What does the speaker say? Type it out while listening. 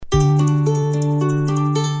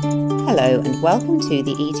Hello and welcome to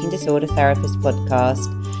the Eating Disorder Therapist podcast.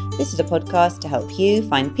 This is a podcast to help you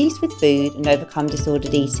find peace with food and overcome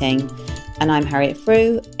disordered eating. And I'm Harriet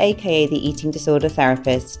Frew, aka the Eating Disorder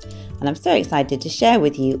Therapist. And I'm so excited to share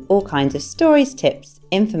with you all kinds of stories, tips,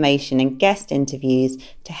 information and guest interviews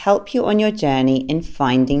to help you on your journey in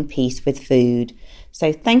finding peace with food.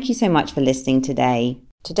 So thank you so much for listening today.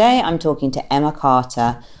 Today I'm talking to Emma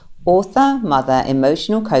Carter, author, mother,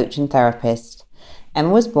 emotional coach and therapist. Emma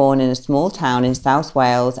was born in a small town in South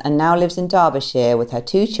Wales and now lives in Derbyshire with her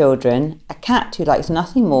 2 children, a cat who likes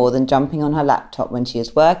nothing more than jumping on her laptop when she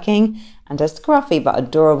is working, and a scruffy but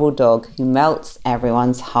adorable dog who melts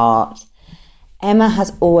everyone's heart. Emma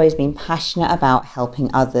has always been passionate about helping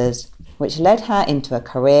others, which led her into a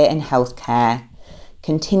career in healthcare.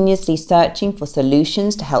 Continuously searching for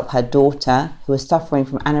solutions to help her daughter, who is suffering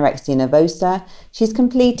from anorexia nervosa, she's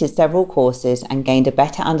completed several courses and gained a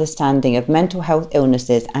better understanding of mental health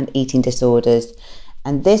illnesses and eating disorders.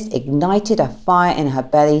 And this ignited a fire in her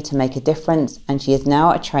belly to make a difference, and she is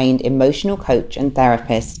now a trained emotional coach and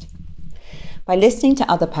therapist. By listening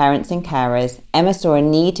to other parents and carers, Emma saw a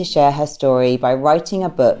need to share her story by writing a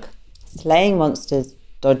book, Slaying Monsters,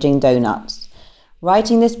 Dodging Doughnuts.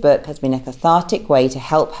 Writing this book has been a cathartic way to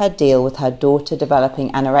help her deal with her daughter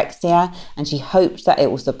developing anorexia, and she hopes that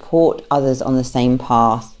it will support others on the same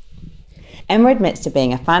path. Emma admits to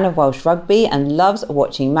being a fan of Welsh rugby and loves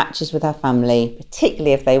watching matches with her family,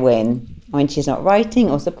 particularly if they win. When she's not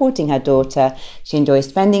writing or supporting her daughter, she enjoys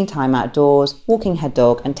spending time outdoors, walking her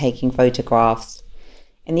dog and taking photographs.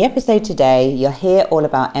 In the episode today, you'll hear all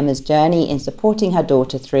about Emma's journey in supporting her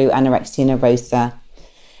daughter through anorexia nervosa.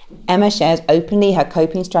 Emma shares openly her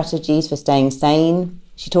coping strategies for staying sane.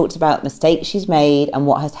 She talks about mistakes she's made and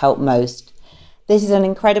what has helped most. This is an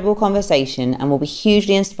incredible conversation and will be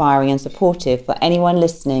hugely inspiring and supportive for anyone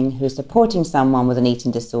listening who is supporting someone with an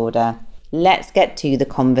eating disorder. Let's get to the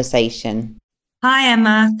conversation. Hi,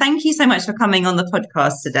 Emma. Thank you so much for coming on the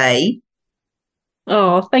podcast today.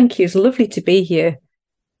 Oh, thank you. It's lovely to be here.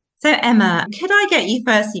 So, Emma, could I get you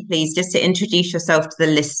firstly, please, just to introduce yourself to the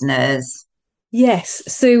listeners? Yes.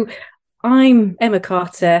 So I'm Emma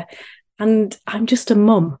Carter and I'm just a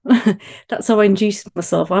mum. That's how I introduce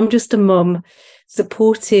myself. I'm just a mum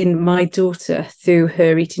supporting my daughter through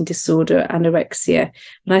her eating disorder, anorexia.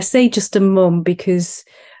 And I say just a mum because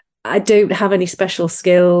I don't have any special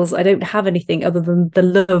skills. I don't have anything other than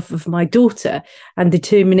the love of my daughter and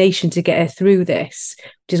determination to get her through this,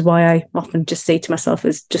 which is why I often just say to myself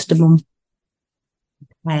as just a mum.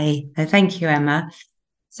 Okay. Thank you, Emma.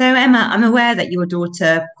 So, Emma, I'm aware that your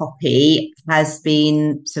daughter, Poppy, has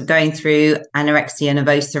been sort of going through anorexia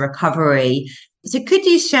nervosa recovery. So could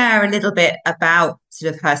you share a little bit about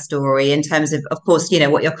sort of her story in terms of course,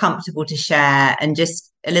 what you're comfortable to share, and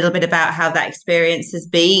just a little bit about how that experience has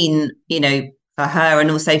been, for her and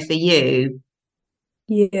also for you?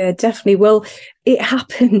 Yeah, definitely. Well, it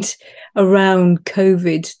happened around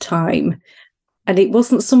COVID time, and it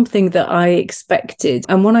wasn't something that I expected.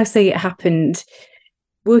 And when I say it happened,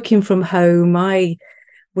 working from home, I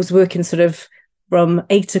was working sort of from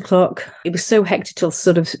 8 o'clock. It was so hectic till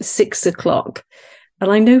sort of 6 o'clock.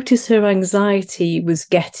 And I noticed her anxiety was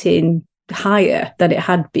getting higher than it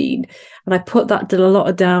had been. And I put that a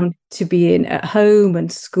lot down to being at home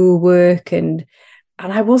and schoolwork. And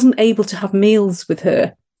I wasn't able to have meals with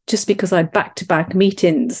her just because I had back-to-back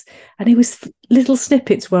meetings. And it was little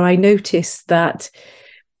snippets where I noticed that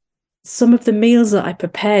some of the meals that I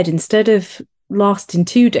prepared, instead of lasting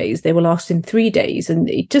 2 days, they were lasting 3 days, and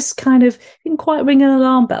it just kind of didn't quite ring an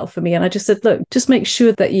alarm bell for me. And I just said, look, just make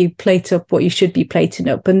sure that you plate up what you should be plating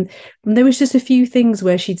up. And there was just a few things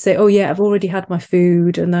where she'd say, oh yeah, I've already had my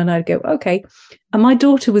food, and then I'd go, okay. And my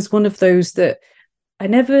daughter was one of those that I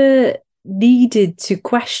never needed to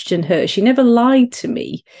question her. She never lied to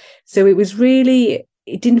me, so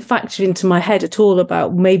it didn't factor into my head at all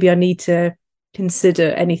about maybe I need to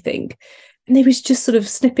consider anything. And there was just sort of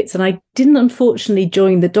snippets, and I didn't unfortunately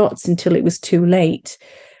join the dots until it was too late.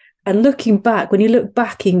 And looking back, when you look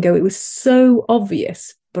back and go, it was so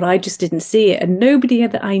obvious, but I just didn't see it. And nobody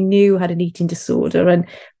that I knew had an eating disorder. And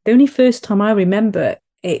the only first time I remember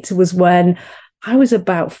it was when I was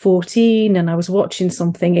about 14 and I was watching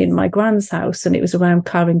something in my grand's house, and it was around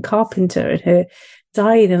Karen Carpenter and her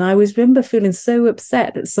dying. And I remember feeling so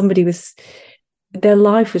upset that their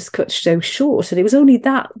life was cut so short. And it was only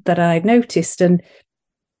that I noticed. And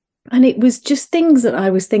it was just things that I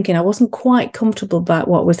was thinking. I wasn't quite comfortable about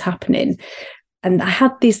what was happening. And I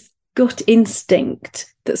had this gut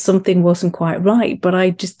instinct that something wasn't quite right, but I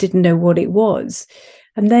just didn't know what it was.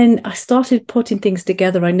 And then I started putting things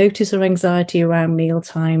together. I noticed her anxiety around meal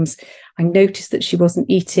times. I noticed that she wasn't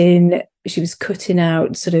eating she was cutting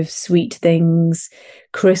out sort of sweet things,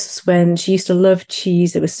 crisps, when she used to love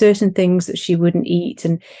cheese. There were certain things that she wouldn't eat,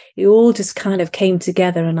 and it all just kind of came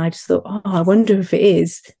together. And I just thought, oh, I wonder if it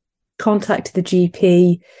is. Contacted the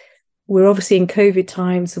GP. We're obviously in COVID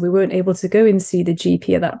time, so we weren't able to go and see the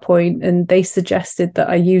GP at that point. And they suggested that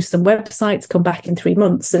I use some websites, come back in 3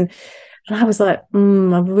 months. And I was like,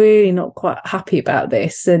 I'm really not quite happy about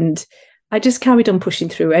this. And I just carried on pushing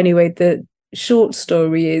through. Anyway, the short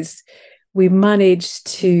story is we managed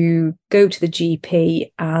to go to the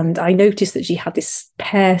GP, and I noticed that she had this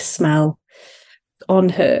pear smell on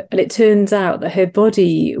her. And it turns out that her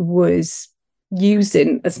body was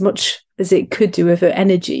using as much as it could do of her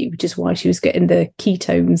energy, which is why she was getting the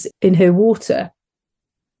ketones in her water.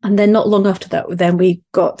 And then not long after that, then we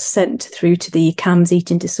got sent through to the CAMHS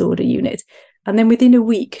eating disorder unit. And then within a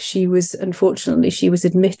week, she was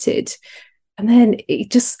admitted. And then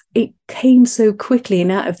it came so quickly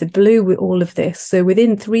and out of the blue with all of this. So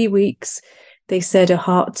within 3 weeks, they said her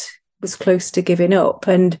heart was close to giving up.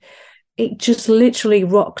 And it just literally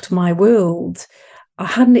rocked my world. I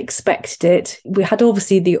hadn't expected it. We had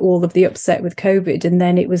obviously all of the upset with COVID. And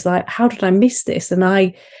then it was like, how did I miss this? And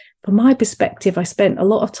from my perspective, I spent a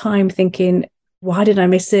lot of time thinking, why did I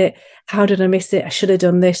miss it? How did I miss it? I should have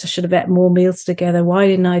done this. I should have ate more meals together. Why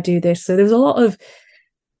didn't I do this? So there was a lot of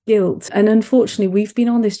guilt. And unfortunately, we've been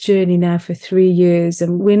on this journey now for 3 years,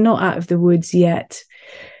 and we're not out of the woods yet.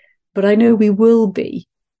 But I know we will be.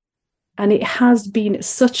 And it has been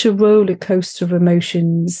such a roller coaster of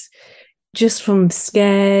emotions, just from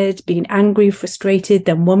scared, being angry, frustrated,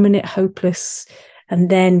 then 1 minute hopeless, and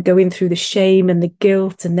then going through the shame and the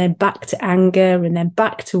guilt, and then back to anger, and then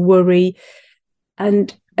back to worry.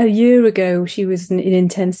 And a year ago, she was in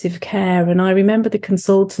intensive care. And I remember the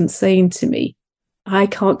consultant saying to me, I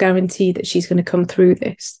can't guarantee that she's going to come through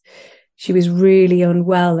this. She was really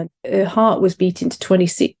unwell, and her heart was beating to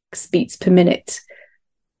 26 beats per minute.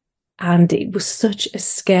 And it was such a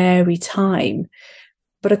scary time.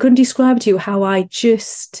 But I couldn't describe to you how I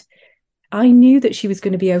knew that she was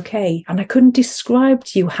going to be okay. And I couldn't describe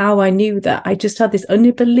to you how I knew that. I just had this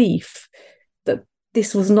utter belief that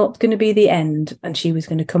this was not going to be the end and she was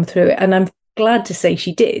going to come through it. And I'm glad to say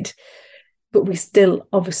she did. But we're still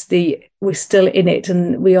in it,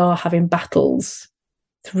 and we are having battles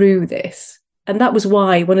through this. And that was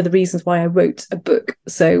one of the reasons why I wrote a book.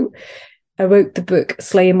 So I wrote the book,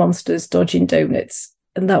 Slaying Monsters, Dodging Doughnuts.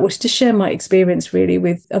 And that was to share my experience really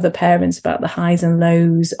with other parents about the highs and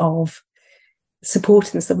lows of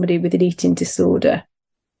supporting somebody with an eating disorder.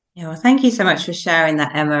 Yeah, well, thank you so much for sharing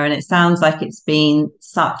that, Emma. And it sounds like it's been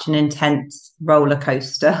such an intense roller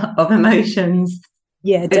coaster of emotions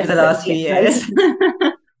over the last few years.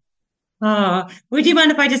 Oh, would you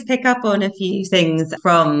mind if I just pick up on a few things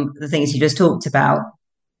from the things you just talked about?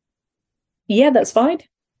 Yeah, that's fine.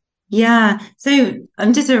 Yeah, so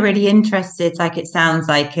I'm just really interested. Like, it sounds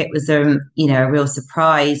like it was a real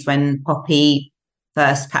surprise when Poppy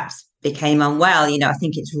first perhaps became unwell. I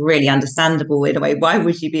think it's really understandable in a way. Why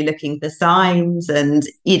would you be looking for signs? And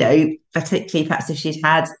particularly perhaps if she'd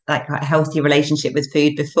had like a healthy relationship with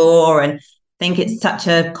food before. And I think it's such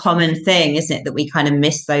a common thing, isn't it, that we kind of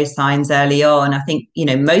miss those signs early on. I think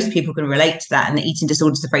most people can relate to that, and the eating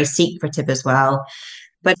disorders are very secretive as well.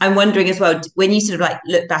 But I'm wondering as well, when you sort of like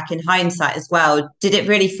look back in hindsight as well, did it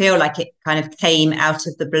really feel like it kind of came out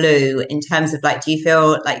of the blue in terms of like, do you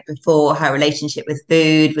feel like before her relationship with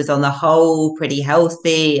food was on the whole pretty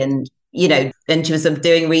healthy and she was sort of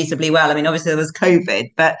doing reasonably well? I mean, obviously there was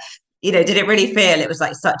COVID, but, did it really feel it was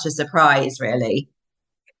like such a surprise, really?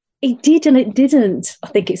 It did and it didn't, I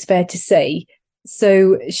think it's fair to say.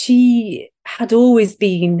 So she had always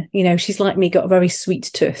been, she's like me, got a very sweet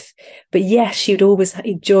tooth. But yes, she would always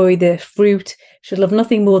enjoy the fruit. She'd love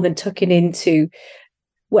nothing more than tucking into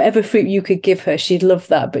whatever fruit you could give her. She'd love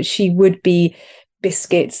that. But she would be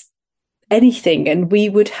biscuits, anything. And we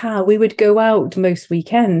would go out most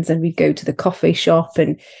weekends, and we'd go to the coffee shop,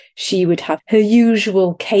 and she would have her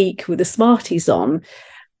usual cake with the Smarties on.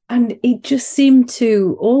 And it just seemed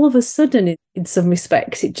to, all of a sudden, in some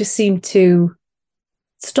respects, it just seemed to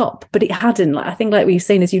stop. But it hadn't. I think like we were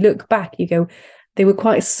saying, as you look back, you go, they were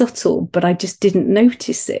quite subtle, but I just didn't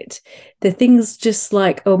notice it. The things just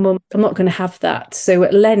like, oh, Mum, I'm not going to have that. So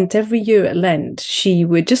at Lent, every year at Lent, she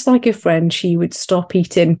would, just like a friend, she would stop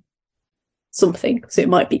eating something. So it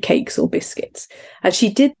might be cakes or biscuits. And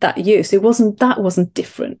she did that year. So that wasn't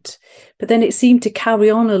different. But then it seemed to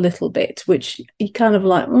carry on a little bit, which you kind of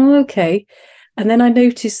like, oh, okay. And then I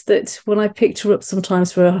noticed that when I picked her up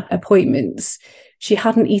sometimes for appointments, she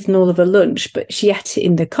hadn't eaten all of her lunch, but she ate it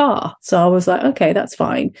in the car. So I was like, okay, that's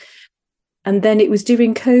fine. And then it was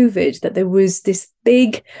during COVID that there was this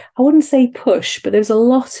big, I wouldn't say push, but there was a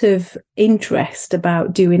lot of interest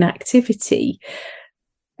about doing activity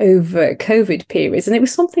over COVID periods. And it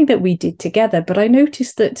was something that we did together. But I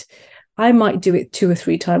noticed that I might do it 2 or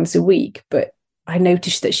 3 times a week, but I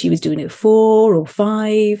noticed that she was doing it 4 or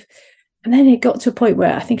 5. And then it got to a point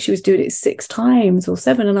where I think she was doing it 6 times or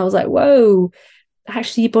 7. And I was like, whoa,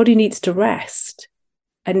 actually, your body needs to rest.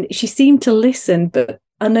 And she seemed to listen, but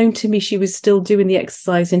unknown to me, she was still doing the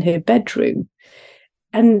exercise in her bedroom.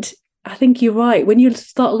 And I think you're right. When you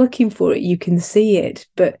start looking for it, you can see it.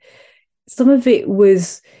 But some of it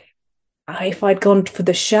was, if I'd gone for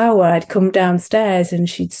the shower, I'd come downstairs and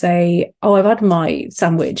she'd say, oh, I've had my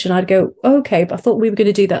sandwich. And I'd go, okay, but I thought we were going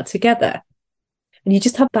to do that together. And you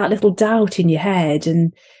just have that little doubt in your head.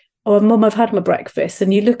 And, oh, Mum, I've had my breakfast.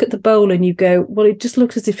 And you look at the bowl and you go, well, it just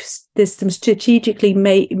looks as if there's some strategically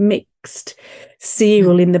mixed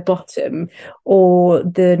cereal in the bottom, or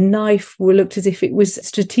the knife looked as if it was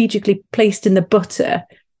strategically placed in the butter.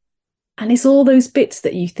 And it's all those bits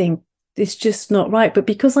that you think, it's just not right. But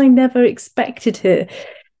because I never expected her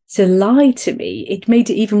to lie to me, it made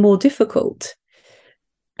it even more difficult.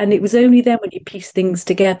 And it was only then when you piece things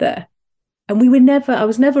together. And I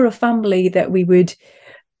was never a family that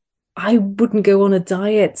I wouldn't go on a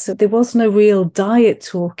diet. So there was no real diet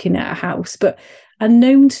talk in our house. But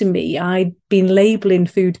unknown to me, I'd been labeling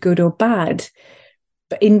food good or bad,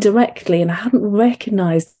 but indirectly, and I hadn't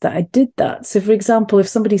recognized that I did that. So, for example, if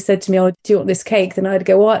somebody said to me, oh, do you want this cake? Then I'd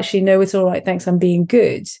go, oh, actually, no, it's all right. Thanks. I'm being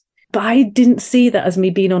good. But I didn't see that as me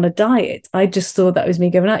being on a diet. I just saw that as me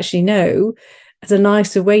going, actually, no, as a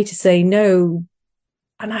nicer way to say no.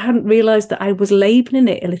 And I hadn't realized that I was labeling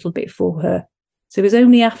it a little bit for her. So it was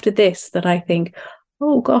only after this that I think,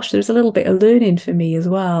 oh gosh, there's a little bit of learning for me as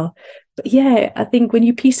well. But yeah, I think when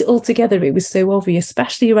you piece it all together, it was so obvious,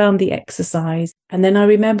 especially around the exercise. And then I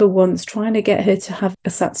remember once trying to get her to have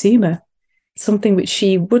a satsuma, something which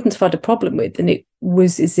she wouldn't have had a problem with. And it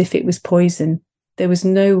was as if it was poison. There was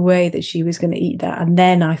no way that she was going to eat that. And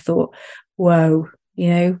then I thought, whoa,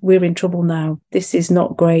 we're in trouble now. This is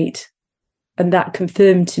not great. And that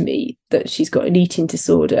confirmed to me that she's got an eating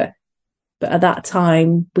disorder. But at that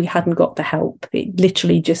time, we hadn't got the help. It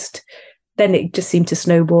literally just seemed to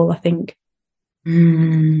snowball, I think.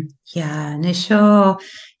 Yeah, no, sure.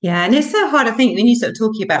 Yeah, and it's so hard, I think, when you sort of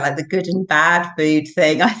talking about like the good and bad food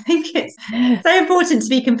thing, I think it's so important to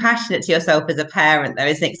be compassionate to yourself as a parent, though,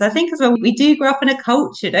 isn't it? Because I think as well, we do grow up in a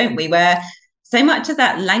culture, don't we, where so much of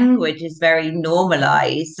that language is very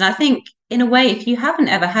normalized. And I think in a way, if you haven't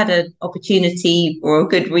ever had an opportunity or a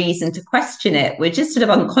good reason to question it, we're just sort of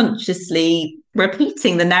unconsciously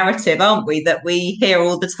repeating the narrative, aren't we, that we hear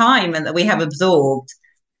all the time and that we have absorbed.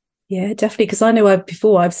 Yeah, definitely. Because I know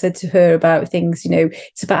I've said to her about things,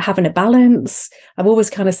 it's about having a balance. I've always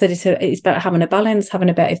kind of said it's about having a balance, having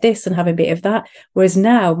a bit of this and having a bit of that. Whereas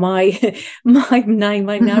now my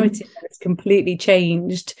narrative has completely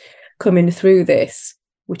changed coming through this,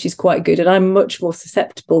 which is quite good. And I'm much more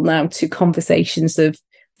susceptible now to conversations of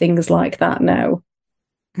things like that now.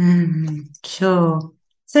 Sure.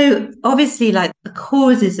 So obviously, like, the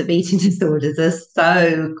causes of eating disorders are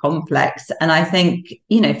so complex. And I think,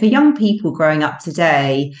 for young people growing up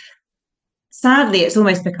today, sadly, it's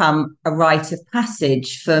almost become a rite of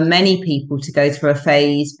passage for many people to go through a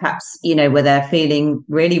phase, perhaps, where they're feeling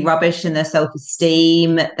really rubbish in their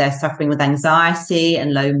self-esteem, they're suffering with anxiety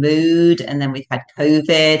and low mood. And then we've had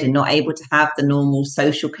COVID and not able to have the normal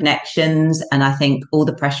social connections. And I think all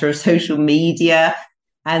the pressure of social media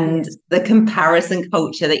and the comparison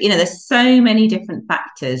culture that, there's so many different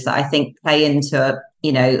factors that I think play into,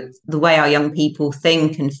 the way our young people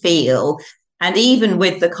think and feel. And even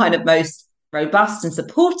with the kind of most robust and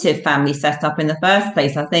supportive family setup in the first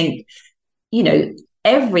place, I think,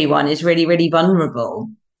 everyone is really, really vulnerable.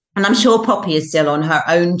 And I'm sure Poppy is still on her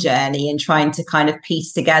own journey and trying to kind of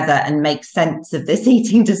piece together and make sense of this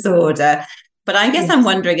eating disorder. But I guess I'm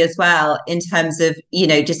wondering as well, in terms of,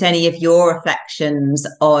 just any of your reflections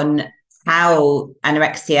on how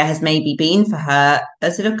anorexia has maybe been for her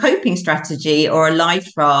a sort of coping strategy or a life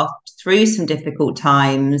raft through some difficult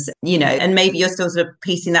times, and maybe you're still sort of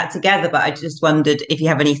piecing that together. But I just wondered if you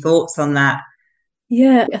have any thoughts on that.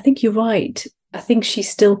 Yeah, I think you're right. I think she's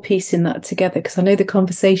still piecing that together, because I know the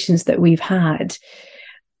conversations that we've had,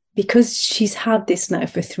 because she's had this now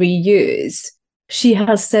for 3 years, she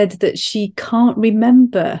has said that she can't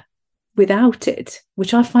remember without it,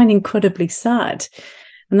 which I find incredibly sad.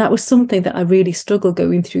 And that was something that I really struggled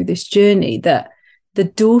going through this journey, that the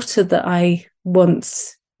daughter that I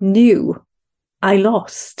once knew, I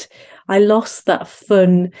lost. I lost that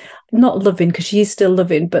fun, not loving, because she is still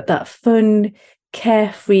loving, but that fun,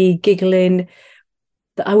 carefree, giggling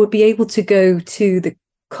that I would be able to go to the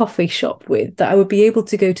coffee shop with, that I would be able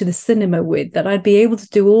to go to the cinema with, that I'd be able to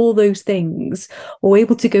do all those things, or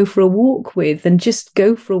able to go for a walk with and just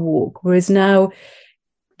go for a walk. Whereas now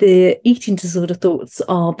the eating disorder thoughts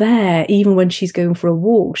are there. Even when she's going for a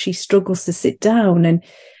walk, she struggles to sit down, and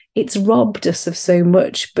it's robbed us of so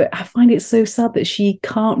much. But I find it so sad that she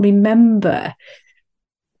can't remember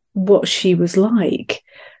what she was like.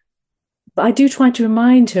 But I do try to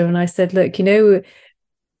remind her, and I said, look,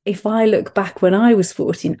 if I look back when I was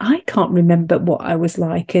 14, I can't remember what I was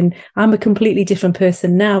like. And I'm a completely different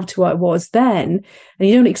person now to what I was then. And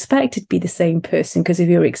you don't expect it to be the same person because of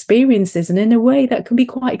your experiences. And in a way, that can be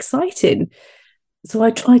quite exciting. So I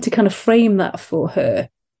try to kind of frame that for her.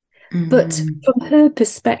 Mm. But from her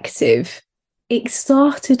perspective, it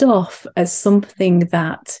started off as something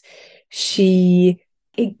that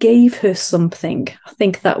it gave her something. I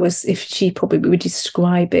think that was, if she probably would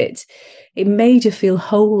describe it, it made her feel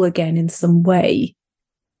whole again in some way.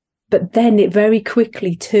 But then it very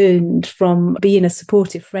quickly turned from being a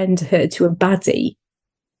supportive friend to her to a baddie,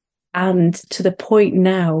 and to the point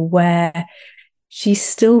now where she's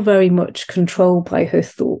still very much controlled by her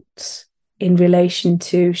thoughts in relation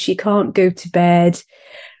to, she can't go to bed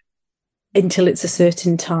until it's a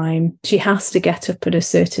certain time. She has to get up at a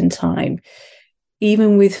certain time.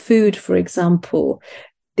 Even with food, for example,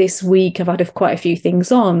 this week I've had quite a few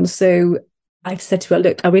things on. So I've said to her,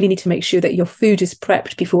 look, I really need to make sure that your food is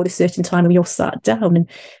prepped before this certain time and you're sat down. And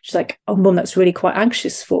she's like, oh, Mum, that's really quite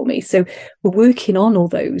anxious for me. So we're working on all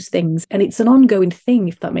those things. And it's an ongoing thing,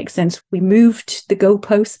 if that makes sense. We moved the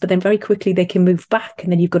goalposts, but then very quickly they can move back,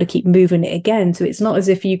 and then you've got to keep moving it again. So it's not as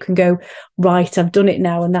if you can go, right, I've done it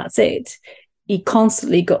now and that's it. You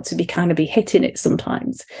constantly got to be hitting it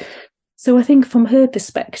sometimes. So I think from her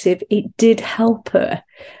perspective, it did help her.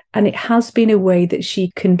 And it has been a way that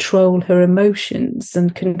she control her emotions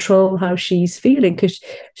and control how she's feeling, because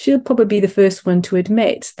she'll probably be the first one to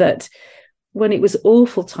admit that when it was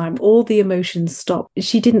awful time, all the emotions stopped.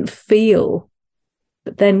 She didn't feel.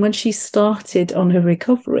 But then when she started on her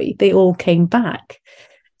recovery, they all came back.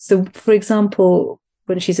 So, for example,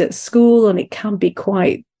 when she's at school and it can be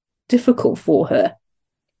quite difficult for her,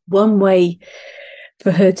 one way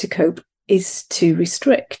for her to cope is to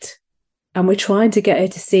restrict. And we're trying to get her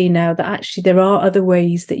to see now that actually there are other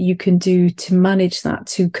ways that you can do to manage that,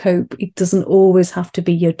 to cope. It doesn't always have to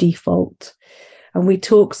be your default. And we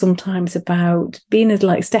talk sometimes about being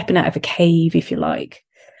like stepping out of a cave, if you like.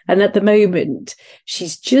 And at the moment,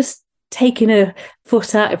 she's just taking her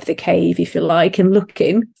foot out of the cave, if you like, and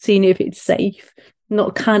looking, seeing if it's safe.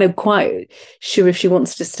 Not kind of quite sure if she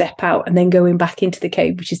wants to step out and then going back into the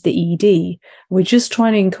cave, which is the ED. We're just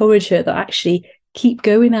trying to encourage her that actually keep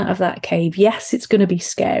going out of that cave. Yes, it's going to be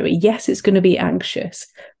scary. Yes, it's going to be anxious.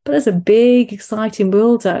 But there's a big, exciting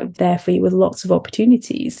world out there for you with lots of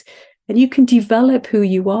opportunities. And you can develop who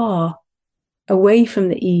you are away from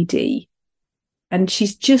the ED. And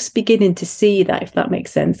she's just beginning to see that, if that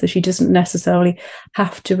makes sense, that she doesn't necessarily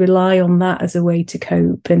have to rely on that as a way to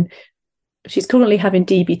cope. And she's currently having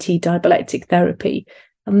DBT, dialectic therapy,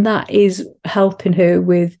 and that is helping her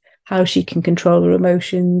with how she can control her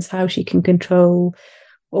emotions, how she can control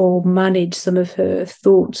or manage some of her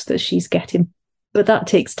thoughts that she's getting. But that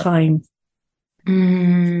takes time.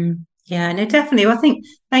 Yeah, no, definitely. Well, I think,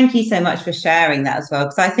 thank you so much for sharing that as well,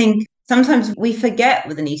 because I think sometimes we forget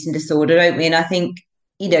with an eating disorder, don't we? And I think,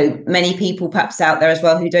 many people perhaps out there as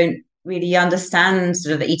well who don't really understand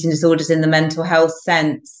sort of eating disorders in the mental health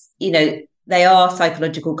sense, they are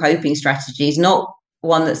psychological coping strategies, not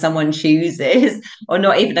one that someone chooses or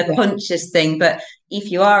not even a conscious thing. But if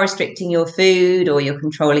you are restricting your food or you're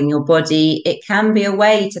controlling your body, it can be a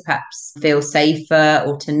way to perhaps feel safer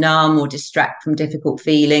or to numb or distract from difficult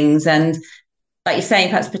feelings. And like you're saying,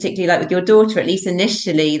 perhaps particularly like with your daughter, at least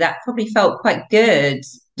initially, that probably felt quite good,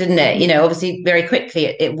 didn't it? Obviously very quickly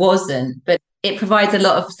it wasn't, but it provides a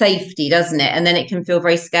lot of safety, doesn't it? And then it can feel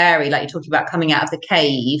very scary, like you're talking about coming out of the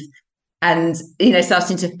cave and,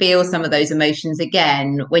 starting to feel some of those emotions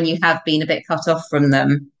again when you have been a bit cut off from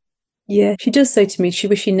them. Yeah, she does say to me, she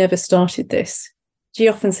wishes she never started this. She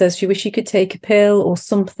often says she wishes she could take a pill or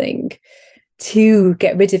something to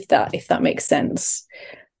get rid of that, if that makes sense,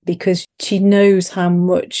 because she knows how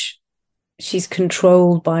much she's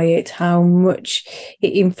controlled by it, how much it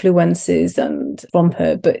influences and from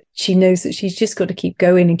her. But she knows that she's just got to keep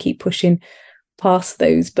going and keep pushing past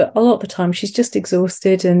those. But a lot of the time she's just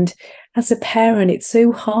exhausted. And as a parent, it's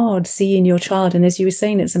so hard seeing your child. And as you were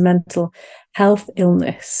saying, it's a mental health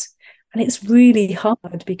illness. And it's really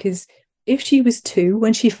hard because if she was 2,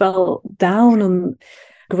 when she fell down and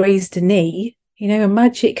grazed a knee, a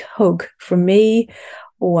magic hug from me,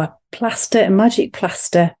 or a magic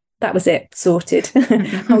plaster, that was it, sorted.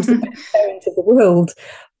 I was the best parent of the world.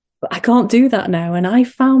 But I can't do that now. And I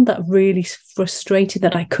found that really frustrating,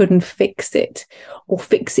 that I couldn't fix it or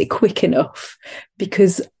fix it quick enough,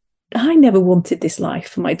 because I never wanted this life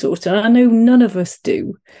for my daughter. And I know none of us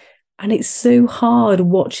do. And it's so hard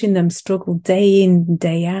watching them struggle day in and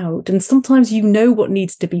day out. And sometimes what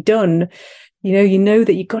needs to be done. You know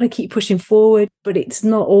that you've got to keep pushing forward, but it's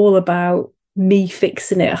not all about me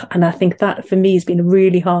fixing it. And I think that for me has been a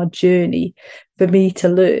really hard journey for me to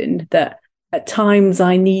learn that at times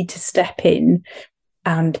I need to step in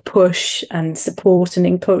and push and support and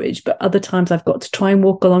encourage, but other times I've got to try and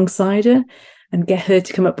walk alongside her and get her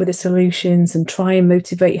to come up with the solutions and try and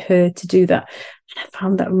motivate her to do that. And I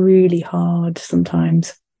found that really hard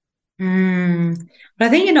sometimes. But I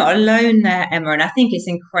think you're not alone there, Emma, and I think it's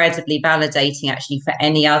incredibly validating actually for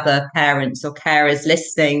any other parents or carers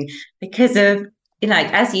listening, because of,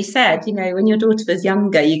 like, as you said, when your daughter was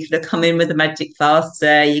younger, you could have come in with a magic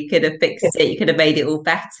plaster, you could have fixed it, you could have made it all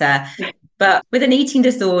better. But with an eating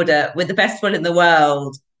disorder, with the best one in the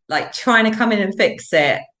world, like, trying to come in and fix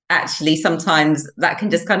it, actually sometimes that can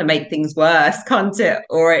just kind of make things worse, can't it?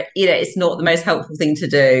 Or, it's not the most helpful thing to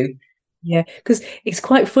do. Yeah, because it's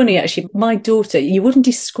quite funny, actually. My daughter, you wouldn't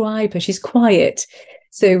describe her, she's quiet.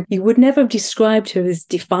 So you would never have described her as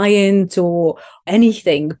defiant or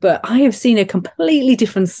anything, but I have seen a completely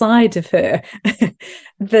different side of her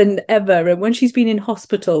than ever. And when she's been in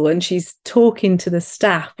hospital and she's talking to the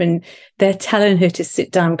staff and they're telling her to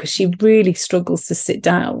sit down because she really struggles to sit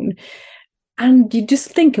down. And you're just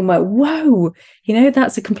thinking, well, whoa,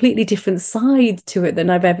 that's a completely different side to it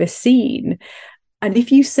than I've ever seen. And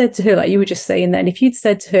if you said to her, like you were just saying then, if you'd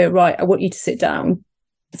said to her, right, I want you to sit down,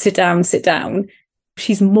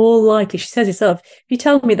 she's more likely, she says herself, if you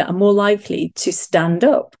tell me that, I'm more likely to stand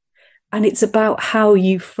up. And it's about how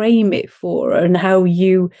you frame it for her and how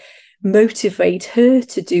you motivate her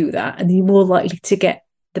to do that. And you're more likely to get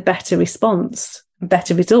the better response and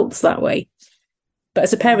better results that way. But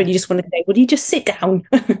as a parent, you just want to say, well, you just sit down.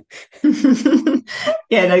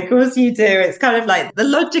 Yeah, no, of course you do. It's kind of like the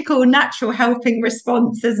logical, natural helping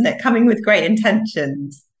response, isn't it? Coming with great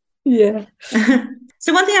intentions. Yeah.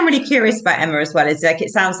 So one thing I'm really curious about, Emma, as well, is, like,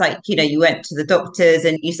 it sounds like, you went to the doctors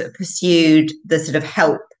and you sort of pursued the sort of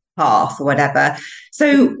help path or whatever.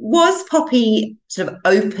 So was Poppy sort of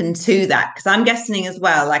open to that? Because I'm guessing as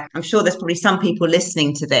well, like, I'm sure there's probably some people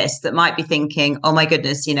listening to this that might be thinking, oh my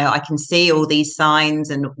goodness, I can see all these signs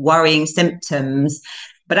and worrying symptoms,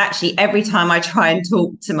 but actually every time I try and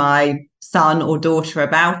talk to my son or daughter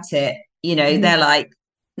about it, they're like,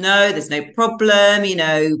 no, there's no problem.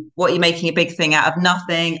 What, you're making a big thing out of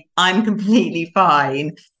nothing. I'm completely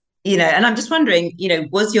fine. And I'm just wondering,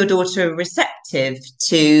 was your daughter receptive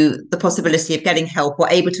to the possibility of getting help or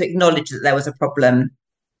able to acknowledge that there was a problem?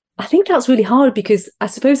 I think that's really hard, because I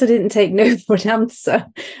suppose I didn't take no for an answer.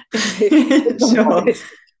 Sure.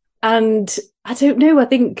 And I don't know, I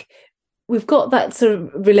think we've got that sort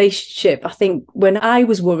of relationship. I think when I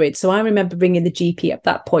was worried, so I remember ringing the GP at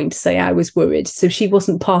that point to say I was worried. So she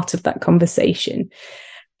wasn't part of that conversation.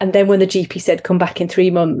 And then when the GP said, come back in 3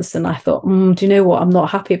 months, and I thought, do you know what? I'm not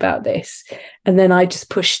happy about this. And then I just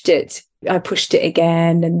pushed it. I pushed it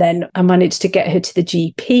again. And then I managed to get her to the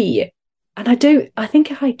GP. And I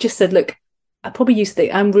think I just said, look, I probably used to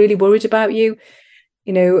think, I'm really worried about you.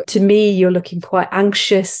 To me, you're looking quite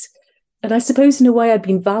anxious. And I suppose in a way I'd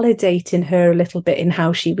been validating her a little bit in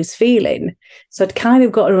how she was feeling. So I'd kind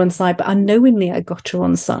of got her on side, but unknowingly I got her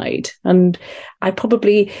on side. And I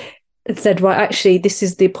probably said, right, actually, this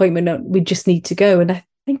is the appointment, we just need to go. And I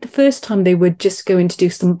think the first time they were just going to do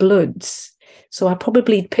some bloods. So I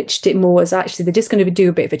probably pitched it more as, actually, they're just going to do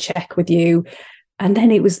a bit of a check with you. And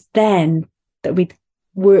then it was then that we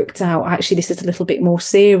worked out, actually, this is a little bit more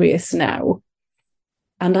serious now.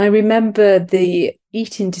 And I remember the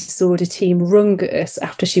eating disorder team rung us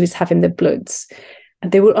after she was having the bloods,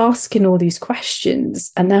 and they were asking all these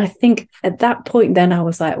questions. And I think at that point then I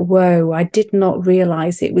was like, whoa, I did not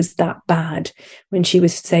realize it was that bad, when she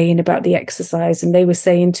was saying about the exercise. And they were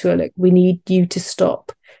saying to her, look, we need you to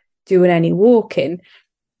stop doing any walking.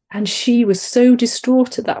 And she was so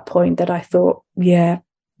distraught at that point that I thought, yeah,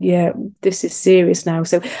 this is serious now.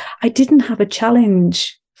 So I didn't have a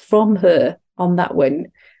challenge from her on that one.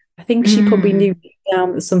 I think she probably knew deep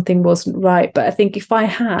down that something wasn't right. But I think if I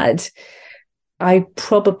had, I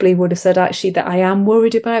probably would have said, actually, that I am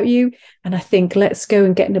worried about you. And I think let's go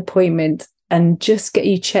and get an appointment and just get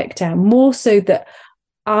you checked out. More so that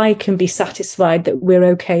I can be satisfied that we're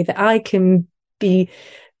okay, that I can be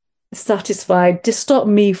satisfied to stop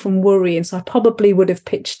me from worrying. So I probably would have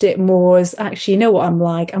pitched it more as, actually, you know what I'm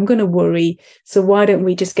like, I'm going to worry. So why don't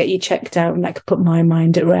we just get you checked out and I could put my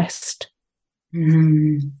mind at rest?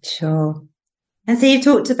 Sure. And so you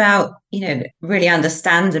talked about, really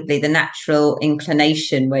understandably, the natural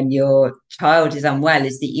inclination when your child is unwell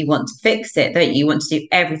is that you want to fix it, don't you? You want to do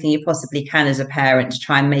everything you possibly can as a parent to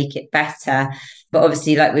try and make it better. But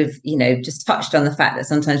obviously, like we've, just touched on the fact that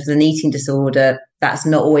sometimes with an eating disorder, that's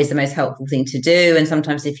not always the most helpful thing to do. And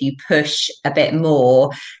sometimes if you push a bit more,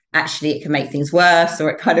 actually it can make things worse, or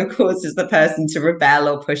it kind of causes the person to rebel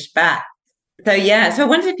or push back. So yeah, so I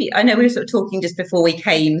wondered if I know we were sort of talking just before we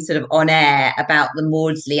came sort of on air about the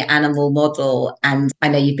Maudsley animal model, and I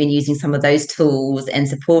know you've been using some of those tools and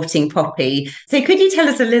supporting Poppy. So could you tell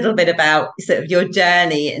us a little bit about sort of your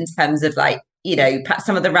journey in terms of like, perhaps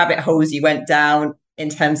some of the rabbit holes you went down in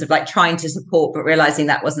terms of like trying to support but realizing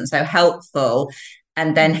that wasn't so helpful,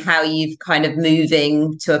 and then how you've kind of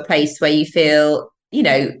moving to a place where you feel,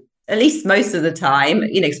 at least most of the time,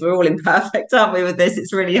 because we're all imperfect, aren't we, with this?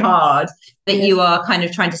 It's really hard that you are kind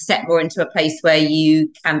of trying to step more into a place where you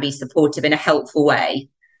can be supportive in a helpful way.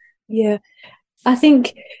 Yeah, I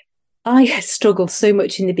think I struggled so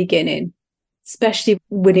much in the beginning, especially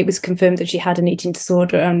when it was confirmed that she had an eating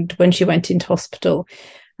disorder and when she went into hospital.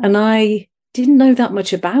 And I didn't know that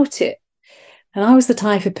much about it. And I was the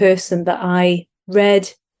type of person that I read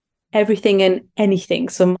everything and anything.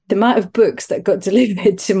 So the amount of books that got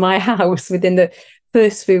delivered to my house within the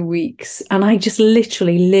first few weeks, and I just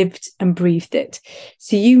literally lived and breathed it.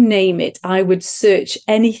 So you name it, I would search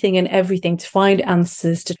anything and everything to find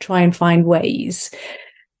answers, to try and find ways.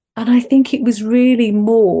 And I think it was really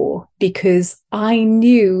more because I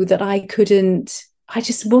knew that I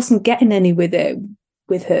just wasn't getting any with it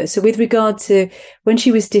with her. So with regard to when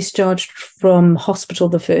she was discharged from hospital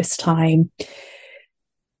the first time,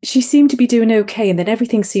 she seemed to be doing okay, and then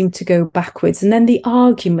everything seemed to go backwards, and then the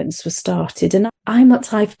arguments were started. And I'm that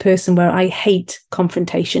type of person where I hate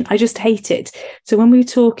confrontation. I just hate it. So when we were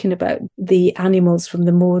talking about the animals from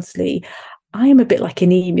the Maudsley, I am a bit like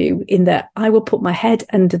an emu in that I will put my head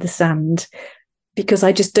under the sand because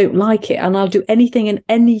I just don't like it, and I'll do anything and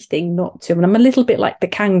anything not to. And I'm a little bit like the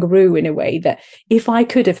kangaroo in a way, that if I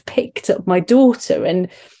could have picked up my daughter and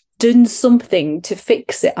done something to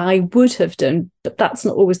fix it, I would have done, but that's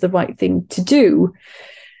not always the right thing to do.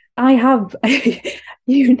 I have,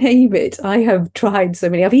 you name it, I have tried so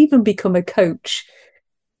many. I've even become a coach.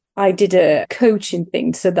 I did a coaching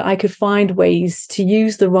thing so that I could find ways to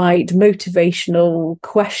use the right motivational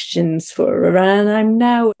questions for her. And I'm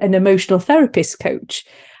now an emotional therapist coach.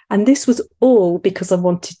 And this was all because I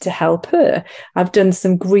wanted to help her. I've done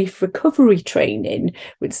some grief recovery training,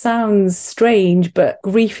 which sounds strange, but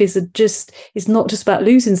grief is not just about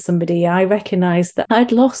losing somebody. I recognized that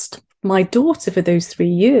I'd lost my daughter for those 3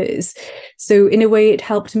 years. So in a way, it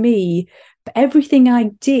helped me. But everything I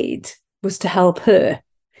did was to help her.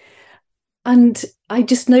 And I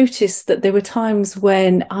just noticed that there were times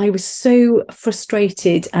when I was so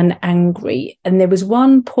frustrated and angry. And there was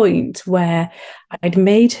one point where I'd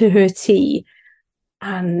made her tea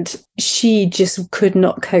and she just could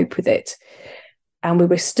not cope with it. And we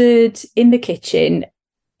were stood in the kitchen,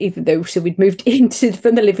 even though we'd moved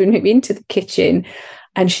from the living room into the kitchen,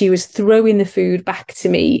 and she was throwing the food back to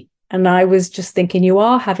me. And I was just thinking, you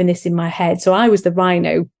are having this in my head. So I was the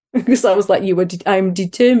rhino, because I was like, I'm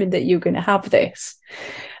determined that you're going to have this.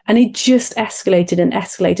 And it just escalated and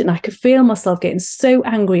escalated. And I could feel myself getting so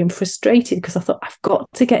angry and frustrated because I thought, I've got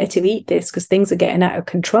to get her to eat this because things are getting out of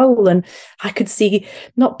control. And I could see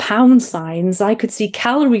not pound signs, I could see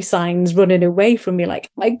calorie signs running away from me. Like,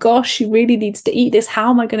 my gosh, she really needs to eat this. How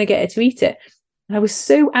am I going to get her to eat it? And I was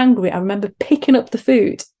so angry. I remember picking up the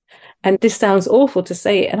food, and this sounds awful to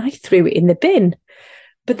say it, and I threw it in the bin.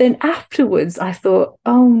 But then afterwards, I thought,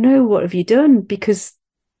 oh no, what have you done? Because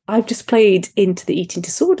I've just played into the eating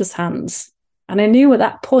disorder's hands. And I knew at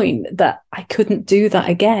that point that I couldn't do that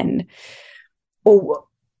again. And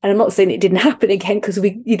I'm not saying it didn't happen again, because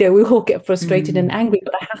we all get frustrated and angry,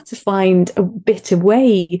 but I had to find a better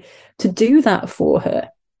way to do that for her.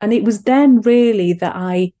 And it was then really that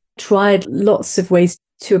I tried lots of ways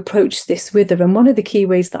to approach this with her. And one of the key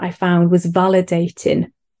ways that I found was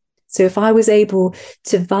validating. So if I was able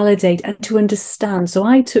to validate and to understand, so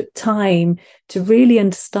I took time to really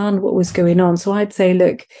understand what was going on. So I'd say,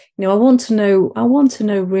 look, I want to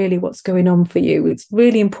know really what's going on for you. It's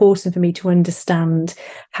really important for me to understand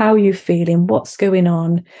how you're feeling, what's going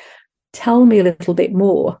on. Tell me a little bit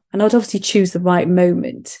more. And I'd obviously choose the right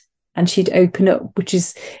moment. and she'd open up,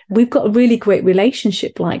 we've got a really great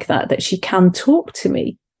relationship like that she can talk to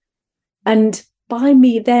me. And by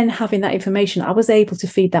me then having that information, I was able to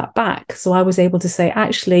feed that back. So I was able to say,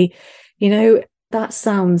 actually, that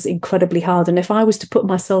sounds incredibly hard. And if I was to put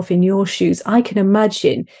myself in your shoes, I can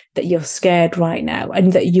imagine that you're scared right now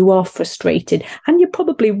and that you are frustrated. And you're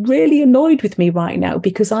probably really annoyed with me right now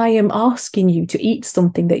because I am asking you to eat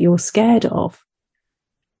something that you're scared of.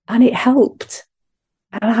 And it helped.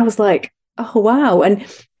 And I was like, oh, wow. And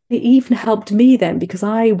it even helped me then because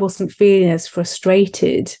I wasn't feeling as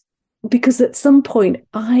frustrated. Because at some point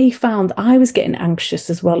I found I was getting anxious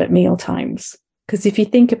as well at meal times. Because if you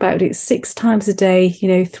think about it, 6 times a day,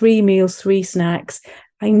 3 meals, 3 snacks,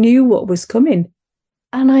 I knew what was coming.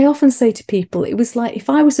 And I often say to people, it was like if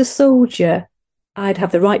I was a soldier, I'd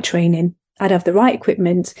have the right training, I'd have the right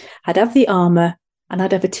equipment, I'd have the armor, and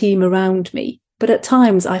I'd have a team around me. But at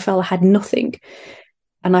times I felt I had nothing.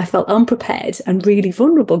 And I felt unprepared and really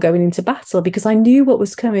vulnerable going into battle because I knew what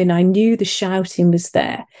was coming. I knew the shouting was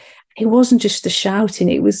there. It wasn't just the shouting.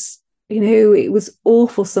 It was, it was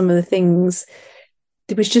awful, some of the things.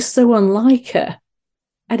 It was just so unlike her.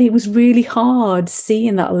 And it was really hard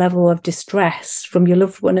seeing that level of distress from your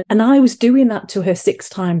loved one. And I was doing that to her 6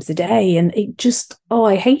 times a day. And it just,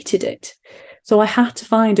 I hated it. So I had to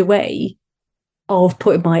find a way of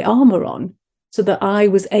putting my armor on so that I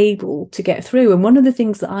was able to get through. And one of the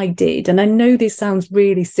things that I did, and I know this sounds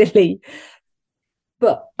really silly,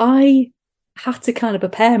 but I had to kind of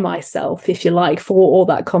prepare myself, if you like, for all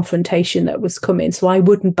that confrontation that was coming. So I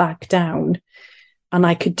wouldn't back down and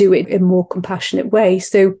I could do it in a more compassionate way.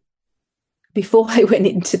 So before I went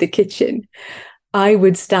into the kitchen, I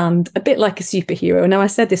would stand a bit like a superhero. Now, I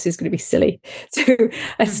said this is going to be silly. So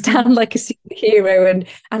I stand like a superhero.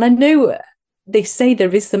 And I know they say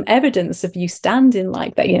there is some evidence of you standing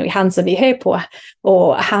like that, hands on your hip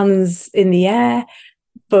or hands in the air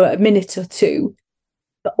for a minute or two.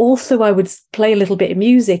 But also I would play a little bit of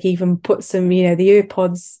music, even put some, the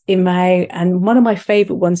earpods in my, and one of my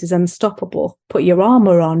favorite ones is Unstoppable, Put Your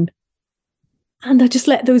Armor On. And I just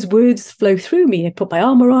let those words flow through me. I put my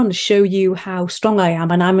armor on to show you how strong I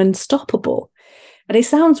am and I'm unstoppable. And it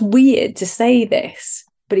sounds weird to say this,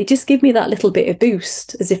 but it just gave me that little bit of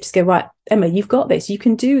boost, as if to go, right, Emma, you've got this. You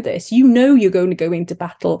can do this. You're going to go into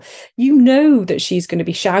battle. You know that she's going to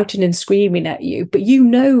be shouting and screaming at you, but you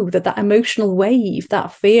know that emotional wave,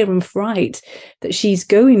 that fear and fright that she's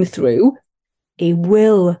going through, it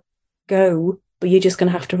will go, but you're just going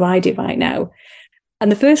to have to ride it right now. And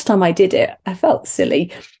the first time I did it, I felt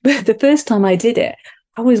silly, but the first time I did it,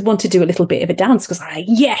 I always wanted to do a little bit of a dance because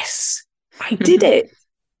yes, I did it.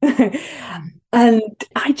 And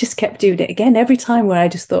I just kept doing it again every time where I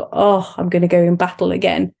just thought, oh, I'm going to go in battle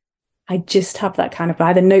again. I just have that kind of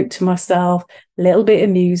either note to myself, a little bit of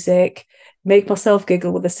music, make myself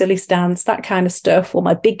giggle with a silly stance, that kind of stuff, or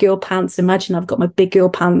my big girl pants. Imagine I've got my big girl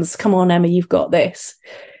pants. Come on, Emma, you've got this.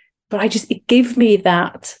 But it gave me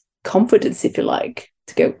that confidence, if you like,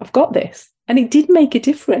 to go, I've got this. And it did make a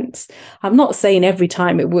difference. I'm not saying every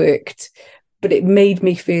time it worked, but it made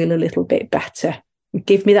me feel a little bit better.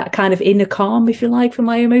 Give me that kind of inner calm, if you like, for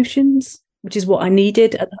my emotions, which is what I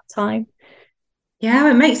needed at that time. Yeah,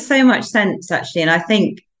 it makes so much sense, actually. And I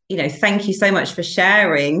think, thank you so much for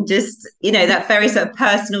sharing just, that very sort of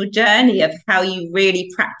personal journey of how you really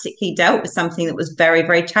practically dealt with something that was very,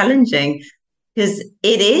 very challenging. Because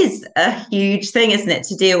it is a huge thing, isn't it,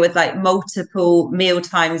 to deal with like multiple meal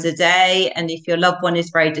times a day. And if your loved one is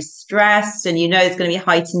very distressed and there's going to be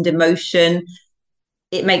heightened emotion,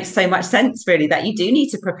 it makes so much sense, really, that you do need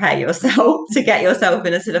to prepare yourself to get yourself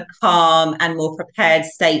in a sort of calm and more prepared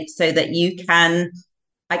state so that you can,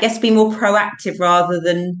 I guess, be more proactive rather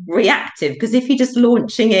than reactive. Because if you're just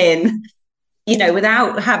launching in,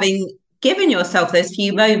 without having given yourself those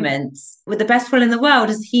few moments with the best will in the world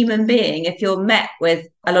as a human being, if you're met with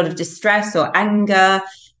a lot of distress or anger,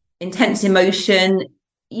 intense emotion,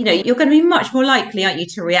 you're going to be much more likely, aren't you,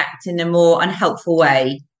 to react in a more unhelpful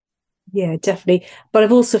way. Yeah, definitely. But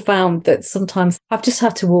I've also found that sometimes I've just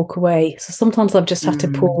had to walk away. So sometimes I've just had to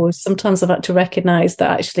pause. Sometimes I've had to recognize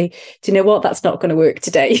that actually, do you know what? That's not going to work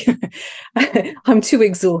today. I'm too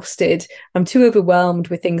exhausted. I'm too overwhelmed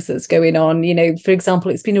with things that's going on. For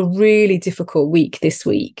example, it's been a really difficult week this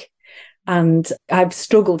week. And I've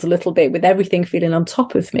struggled a little bit with everything feeling on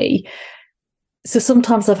top of me. So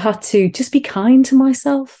sometimes I've had to just be kind to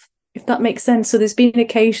myself, if that makes sense. So there's been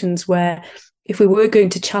occasions where if we were going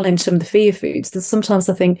to challenge some of the fear foods, then sometimes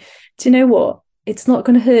I think, do you know what? It's not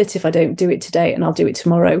going to hurt if I don't do it today and I'll do it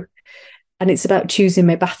tomorrow. And it's about choosing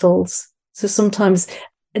my battles. So sometimes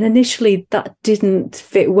And initially that didn't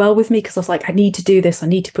fit well with me because I was like, I need to do this, I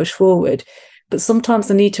need to push forward. But sometimes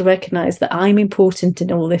I need to recognize that I'm important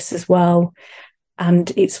in all this as well.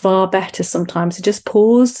 And it's far better sometimes to just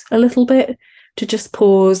pause a little bit, to just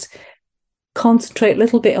pause, concentrate a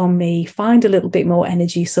little bit on me, find a little bit more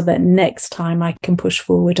energy so that next time I can push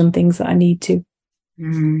forward on things that I need to.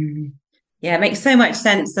 Yeah, it makes so much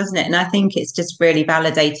sense, doesn't it? And I think it's just really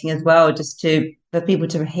validating as well, just for people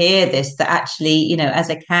to hear this, that actually, as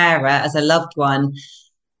a carer, as a loved one,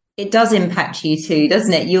 it does impact you too,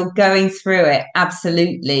 doesn't it? You're going through it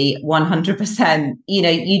absolutely 100%.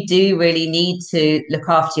 You do really need to look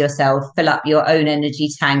after yourself, fill up your own energy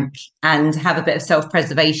tank, and have a bit of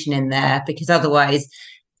self-preservation in there, because otherwise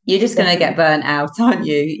you're just going to get burnt out, aren't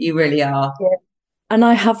you? You really are. Yeah. And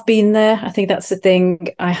I have been there. I think that's the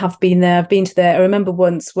thing. I have been there. I've been to there. I remember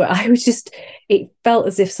once where it felt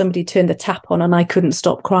as if somebody turned the tap on and I couldn't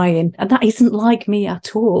stop crying. And that isn't like me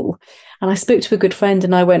at all. And I spoke to a good friend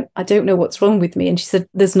and I went, I don't know what's wrong with me. And she said,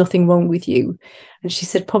 there's nothing wrong with you. And she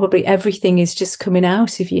said, probably everything is just coming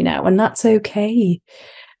out of you now. And that's okay.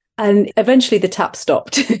 And eventually the tap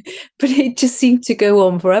stopped, but it just seemed to go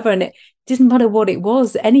on forever. And it didn't matter what it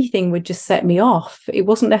was, anything would just set me off. It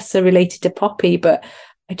wasn't necessarily related to Poppy, but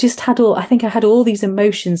I think I had all these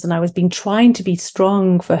emotions and I was trying to be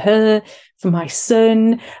strong for her, for my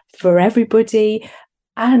son, for everybody.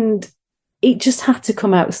 And it just had to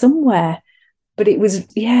come out somewhere. But it was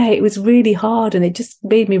really hard. And it just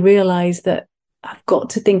made me realize that I've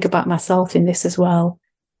got to think about myself in this as well.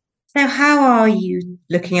 So how are you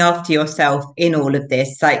looking after yourself in all of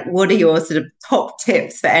this? Like, what are your sort of top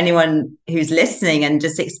tips for anyone who's listening and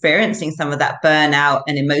just experiencing some of that burnout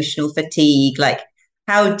and emotional fatigue? Like,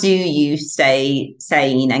 how do you stay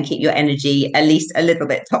sane and keep your energy at least a little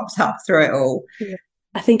bit topped up through it all? Yeah.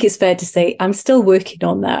 I think it's fair to say I'm still working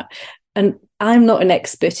on that. And I'm not an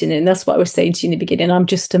expert in it. And that's what I was saying to you in the beginning. I'm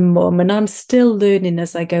just a mum and I'm still learning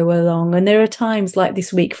as I go along. And there are times like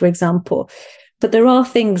this week, for example, but there are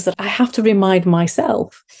things that I have to remind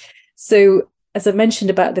myself. So as I mentioned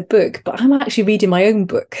about the book, but I'm actually reading my own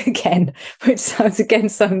book again, which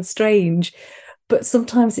sounds strange. But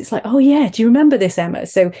sometimes it's like, oh yeah, do you remember this, Emma?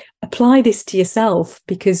 So apply this to yourself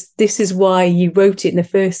because this is why you wrote it in the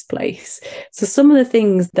first place. So some of the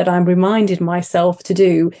things that I'm reminding myself to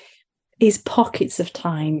do is pockets of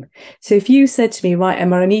time. So if you said to me, right,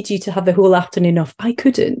 Emma, I need you to have the whole afternoon off, I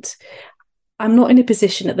couldn't. I'm not in a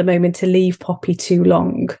position at the moment to leave Poppy too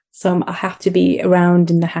long. So I have to be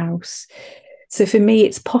around in the house. So for me,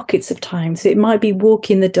 it's pockets of time. So it might be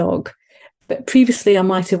walking the dog. But previously, I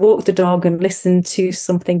might have walked the dog and listened to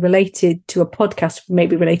something related to a podcast,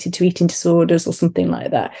 maybe related to eating disorders or something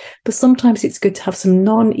like that. But sometimes it's good to have some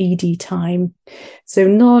non-ED time. So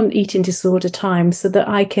non-eating disorder time so that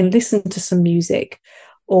I can listen to some music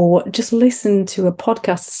or just listen to a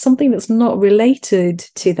podcast, something that's not related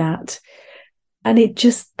to that. And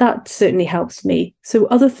that certainly helps me. So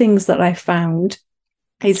other things that I found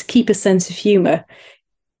is keep a sense of humour.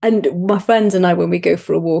 And my friends and I, when we go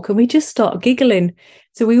for a walk and we just start giggling.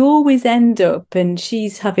 So we always end up, and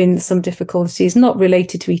she's having some difficulties not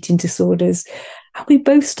related to eating disorders. And we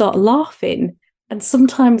both start laughing. And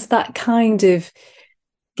sometimes that kind of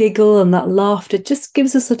giggle and that laughter just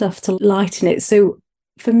gives us enough to lighten it. So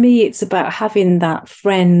for me, it's about having that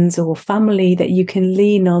friends or family that you can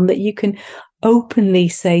lean on, that you can openly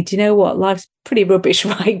say, do you know what, life's pretty rubbish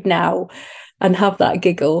right now, and have that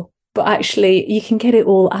giggle. But actually, you can get it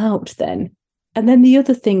all out then. And then the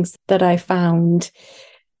other things that I found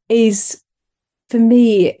is, for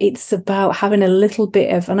me, it's about having a little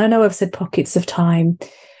bit of, and I know I've said pockets of time,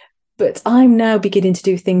 but I'm now beginning to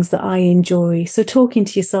do things that I enjoy. So talking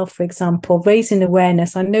to yourself, for example, raising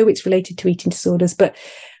awareness. I know it's related to eating disorders, but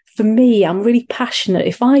for me, I'm really passionate.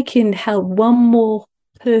 If I can help one more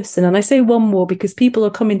person, and I say one more because people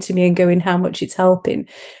are coming to me and going how much it's helping,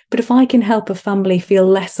 but if I can help a family feel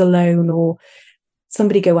less alone, or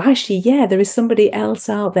somebody go, actually, yeah, there is somebody else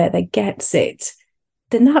out there that gets it,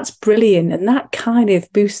 then that's brilliant. And that kind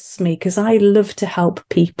of boosts me because I love to help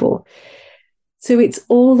people. So it's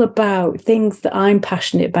all about things that I'm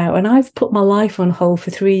passionate about. And I've put my life on hold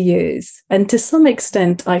for 3 years. And to some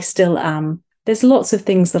extent, I still am. There's lots of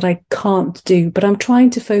things that I can't do, but I'm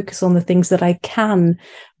trying to focus on the things that I can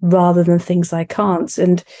rather than things I can't.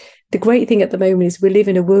 And the great thing at the moment is we live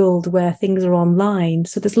in a world where things are online.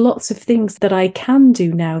 So there's lots of things that I can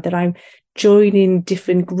do now, that I'm joining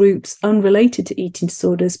different groups unrelated to eating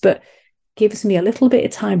disorders, but gives me a little bit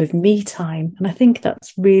of time of me time. And I think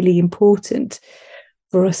that's really important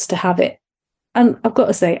for us to have it. And I've got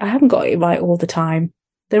to say, I haven't got it right all the time.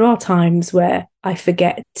 there are times where I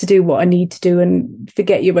forget to do what I need to do and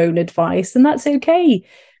forget your own advice, and that's okay.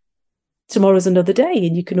 Tomorrow's another day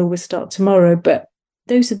and you can always start tomorrow. But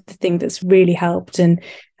those are the things that's really helped. And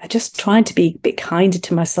I just trying to be a bit kinder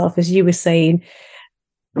to myself, as you were saying,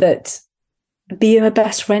 that be a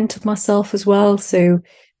best friend to myself as well. So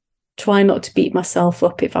try not to beat myself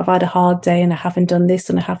up if I've had a hard day and I haven't done this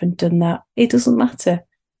and I haven't done that. It doesn't matter.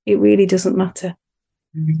 It really doesn't matter.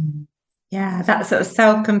 Yeah, that sort of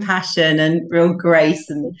self-compassion and real grace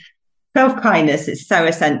and self-kindness is so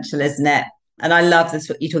essential, isn't it? And I love this,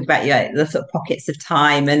 what you talk about, the sort of pockets of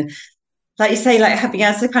time. And like you say, like having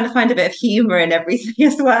able to kind of find a bit of humour in everything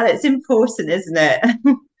as well. It's important, isn't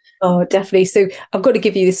it? Oh, definitely. So I've got to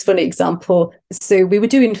give you this funny example. So we were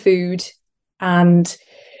doing food and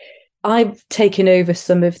I've taken over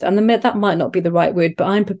some of, and that might not be the right word, but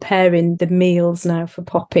I'm preparing the meals now for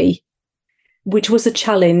Poppy, which was a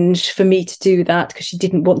challenge for me to do that because she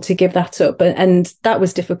didn't want to give that up. And that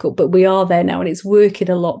was difficult, but we are there now and it's working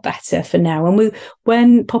a lot better for now. And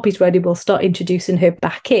when Poppy's ready, we'll start introducing her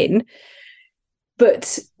back in.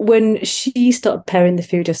 But when she started preparing the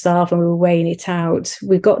food herself and we were weighing it out,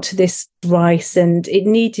 we got to this rice and it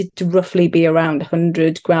needed to roughly be around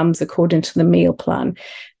 100 grams according to the meal plan.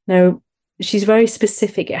 Now, she's very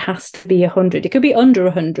specific. It has to be 100. It could be under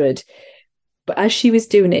 100. But as she was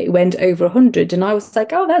doing it, it went over 100. And I was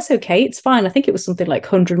like, oh, that's okay. It's fine. I think it was something like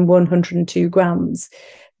 101, 102 grams.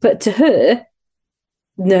 But to her,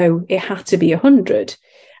 no, it had to be 100.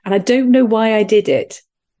 And I don't know why I did it.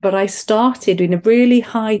 But I started in a really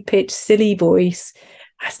high-pitched, silly voice.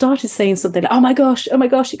 I started saying something like, oh my gosh,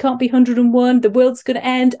 it can't be 101. The world's going to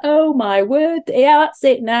end. Oh my word. Yeah, that's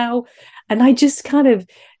it now. And I just kind of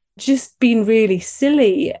just been really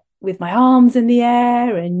silly with my arms in the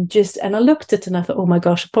air and I looked at her and I thought, oh my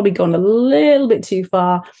gosh, I've probably gone a little bit too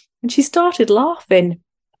far. And she started laughing.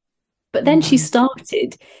 But then she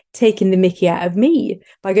started taking the mickey out of me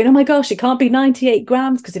by going, oh my gosh, it can't be 98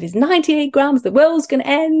 grams because if it's 98 grams, the world's going to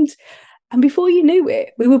end. And before you knew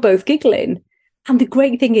it, we were both giggling. And the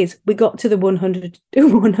great thing is we got to the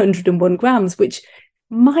 101 grams, which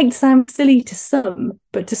might sound silly to some,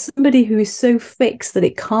 but to somebody who is so fixed that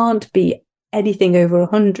it can't be anything over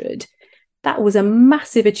 100, that was a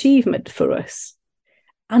massive achievement for us.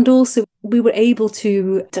 And also we were able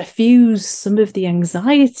to diffuse some of the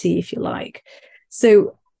anxiety, if you like.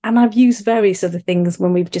 So, and I've used various other things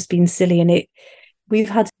when we've just been silly, and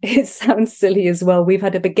it sounds silly as well, we've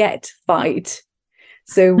had a baguette fight.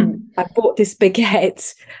 So I bought this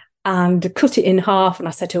baguette and cut it in half and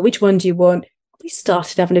I said to her, which one do you want? We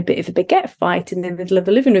started having a bit of a baguette fight in the middle of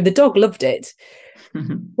the living room. The dog loved it.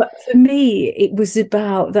 But for me, it was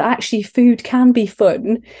about that actually food can be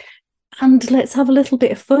fun. And let's have a little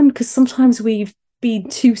bit of fun because sometimes we've been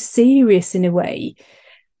too serious in a way.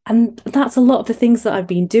 And that's a lot of the things that I've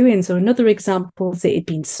been doing. So another example is it had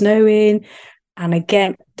been snowing. And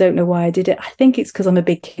again, don't know why I did it. I think it's because I'm a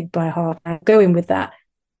big kid by heart. I'm going with that.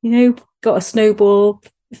 Got a snowball,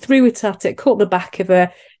 threw it at it, caught the back of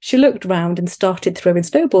her. She looked round and started throwing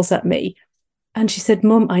snowballs at me. And she said,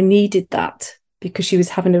 Mum, I needed that because she was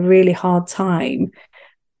having a really hard time.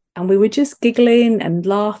 And we were just giggling and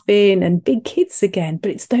laughing and big kids again.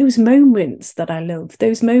 But it's those moments that I love,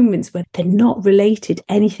 those moments where they're not related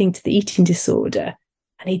anything to the eating disorder.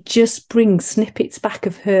 And it just brings snippets back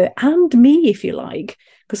of her and me, if you like,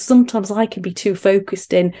 because sometimes I can be too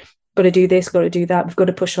focused in, got to do this, got to do that, we've got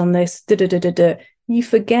to push on this, You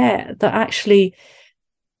forget that actually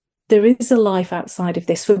there is a life outside of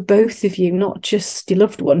this for both of you, not just your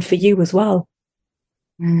loved one, for you as well.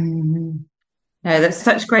 No, that's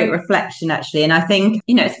such great reflection, actually. And I think,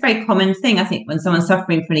 it's a very common thing. I think when someone's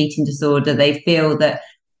suffering from an eating disorder, they feel that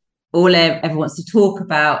all ever wants to talk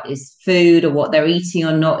about is food or what they're eating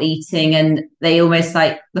or not eating. And they almost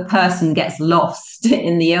like the person gets lost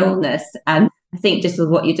in the illness. And I think just with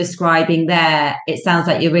what you're describing there, it sounds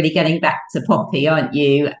like you're really getting back to Poppy, aren't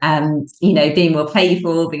you? And, being more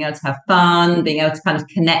playful, being able to have fun, being able to kind of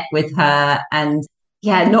connect with her and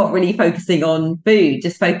not really focusing on food,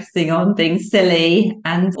 just focusing on being silly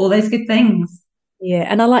and all those good things. Yeah,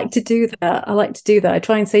 and I like to do that. I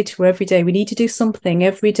try and say to her every day, we need to do something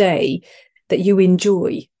every day that you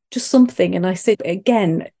enjoy, just something. And I say,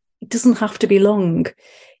 again, it doesn't have to be long.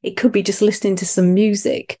 It could be just listening to some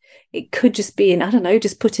music. It could just be,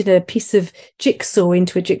 just putting a piece of jigsaw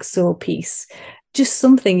into a jigsaw piece. Just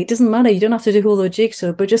something. It doesn't matter. You don't have to do all the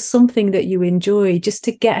jigsaw, but just something that you enjoy just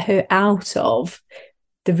to get her out of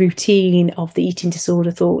the routine of the eating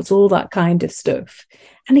disorder thoughts, all that kind of stuff.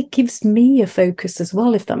 And it gives me a focus as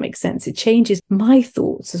well, if that makes sense. It changes my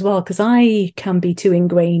thoughts as well, because I can be too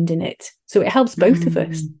ingrained in it. So it helps both of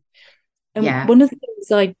us. And one of the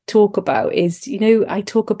things I talk about is, I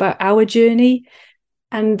talk about our journey,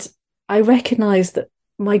 and I recognize that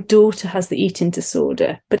my daughter has the eating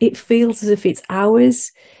disorder, but it feels as if it's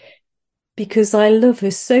ours because I love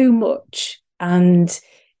her so much, and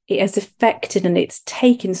it has affected and it's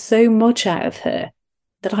taken so much out of her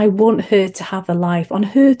that I want her to have a life on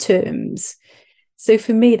her terms. So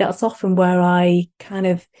for me, that's often where I kind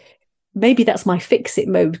of, maybe that's my fix it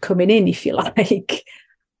mode coming in, if you like.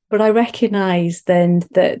 But I recognize then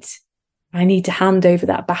that I need to hand over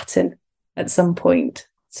that baton at some point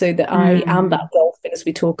so that I am that dolphin, as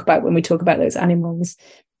we talk about when we talk about those animals.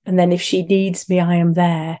 And then if she needs me, I am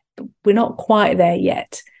there. But we're not quite there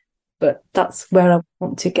yet, but that's where I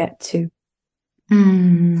want to get to.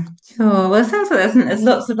 Sure. Well, it sounds like there's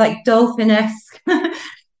lots of like dolphin-esque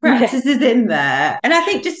practices in there. And I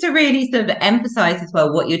think just to really sort of emphasize as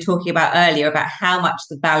well what you're talking about earlier about how much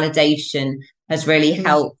the validation has really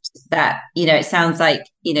helped, that, it sounds like,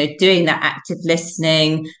 doing that active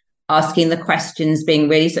listening, asking the questions, being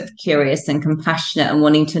really sort of curious and compassionate and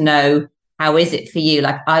wanting to know, how is it for you?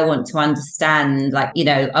 Like, I want to understand, like,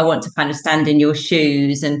 I want to kind of stand in your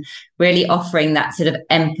shoes, and really offering that sort of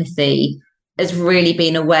empathy has really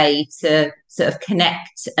been a way to sort of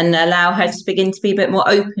connect and allow her to begin to be a bit more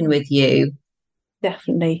open with you.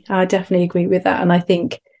 Definitely. I definitely agree with that. And I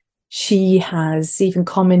think she has even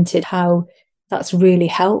commented how that's really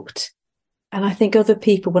helped. And I think other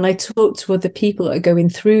people, when I talk to other people that are going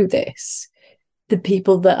through this, the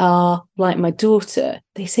people that are like my daughter,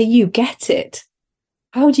 they say, you get it.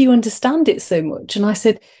 How do you understand it so much? And I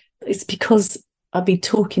said, it's because I've been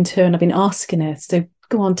talking to her and I've been asking her, so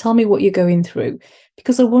go on, tell me what you're going through,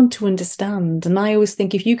 because I want to understand. And I always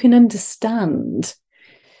think if you can understand,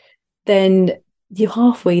 then you're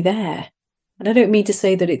halfway there. And I don't mean to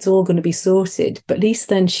say that it's all going to be sorted, but at least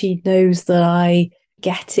then she knows that I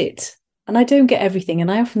get it. And I don't get everything.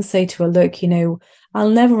 And I often say to her, look, I'll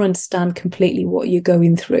never understand completely what you're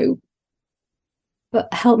going through,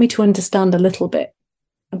 but help me to understand a little bit.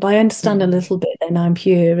 And by understand a little bit, then I'm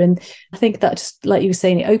here. And I think that, just like you were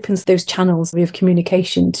saying, it opens those channels of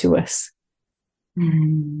communication to us.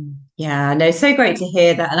 Yeah, no, so great to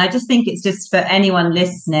hear that. And I just think it's just for anyone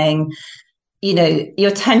listening,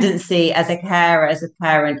 your tendency as a carer, as a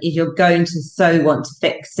parent, is you're going to so want to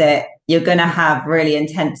fix it. You're going to have really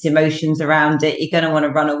intense emotions around it. You're going to want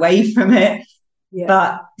to run away from it. Yeah.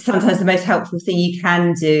 But sometimes the most helpful thing you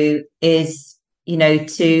can do is,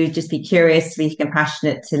 to just be curious, to be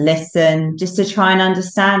compassionate, to listen, just to try and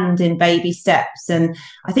understand in baby steps. And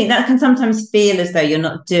I think that can sometimes feel as though you're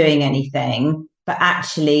not doing anything, but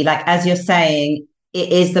actually, like, as you're saying,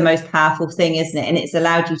 it is the most powerful thing, isn't it? And it's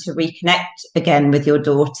allowed you to reconnect again with your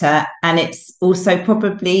daughter. And it's also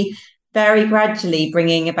probably very gradually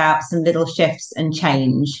bringing about some little shifts and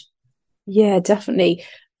change. Yeah, definitely.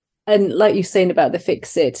 And like you're saying about the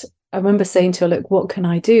fix it, I remember saying to her, look, what can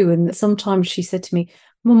I do? And sometimes she said to me,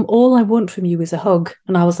 Mum, all I want from you is a hug.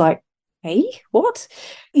 And I was like, hey, what?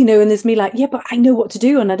 And there's me like, yeah, but I know what to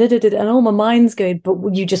do. And I did it. And all my mind's going, but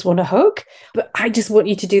you just want a hug? But I just want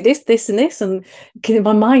you to do this, this, and this. And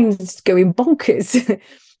my mind's going bonkers.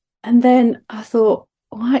 And then I thought,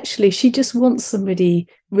 oh, actually, she just wants somebody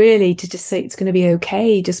really to just say it's going to be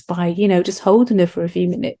okay, just by, just holding her for a few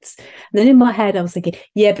minutes. And then in my head, I was thinking,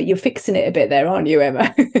 yeah, but you're fixing it a bit there, aren't you,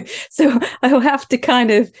 Emma? So I'll have to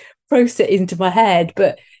kind of process it into my head.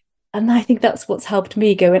 And I think that's what's helped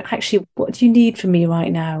me go, and actually, what do you need from me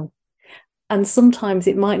right now? And sometimes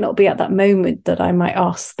it might not be at that moment that I might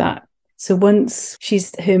ask that. So once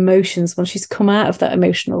once she's come out of that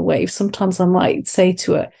emotional wave, sometimes I might say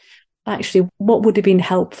to her, actually, what would have been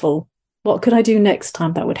helpful? What could I do next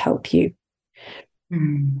time that would help you?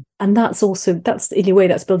 And that's in a way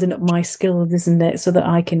that's building up my skills, isn't it? So that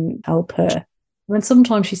I can help her. When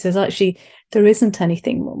sometimes she says, actually, there isn't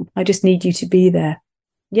anything, Mum. I just need you to be there.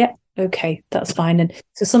 Yeah, okay, that's fine. And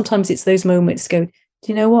so sometimes it's those moments go, do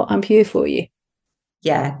you know what? I'm here for you.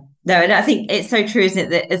 Yeah. No, and I think it's so true, isn't it,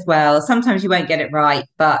 that as well, sometimes you won't get it right,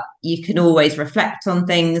 but you can always reflect on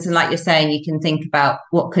things. And like you're saying, you can think about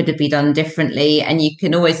what could have been done differently. And you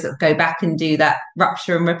can always sort of go back and do that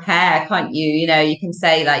rupture and repair, can't you? You can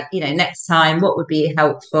say, like, next time, what would be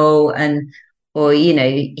helpful? Or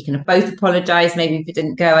you can both apologize maybe if it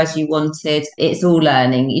didn't go as you wanted. It's all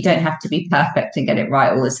learning. You don't have to be perfect and get it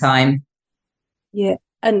right all the time. Yeah.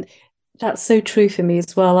 And that's so true for me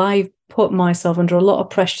as well. I've put myself under a lot of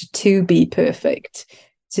pressure to be perfect.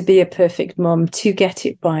 to be a perfect mum, to get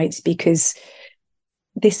it right, because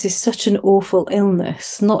this is such an awful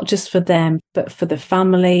illness, not just for them, but for the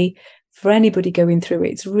family, for anybody going through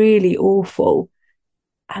it. It's really awful.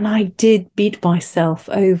 And I did beat myself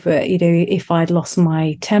over, if I'd lost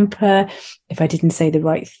my temper, if I didn't say the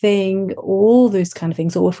right thing, all those kind of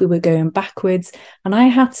things, or if we were going backwards. And I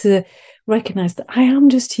had to recognize that I am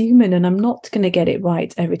just human and I'm not going to get it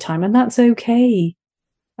right every time. And that's okay.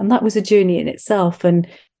 And that was a journey in itself. And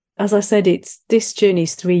as I said, this journey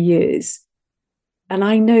is 3 years. And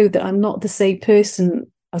I know that I'm not the same person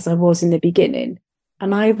as I was in the beginning.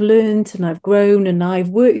 And I've learned and I've grown and I've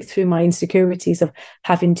worked through my insecurities of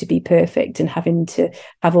having to be perfect and having to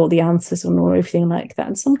have all the answers and all everything like that.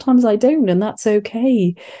 And sometimes I don't, and that's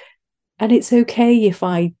okay. And it's okay if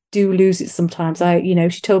I do lose it sometimes.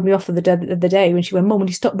 She told me off the other day when she went, "Mum, will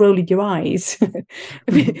you stop rolling your eyes?"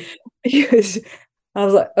 Because I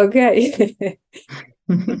was like, okay.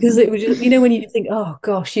 Because it was just, when you think, oh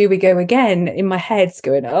gosh, here we go again, in my head's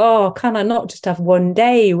going, oh, can I not just have one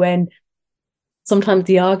day when sometimes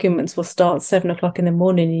the arguments will start 7 o'clock in the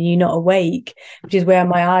morning and you're not awake, which is where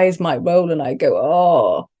my eyes might roll and I go,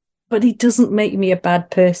 oh, but it doesn't make me a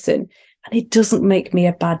bad person and it doesn't make me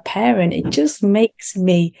a bad parent. It just makes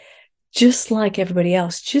me just like everybody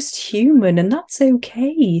else, just human, and that's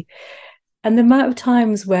okay. And the amount of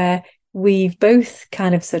times where we've both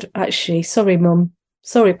kind of said, actually, sorry, Mum,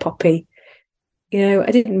 sorry, Poppy,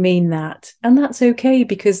 I didn't mean that. And that's okay,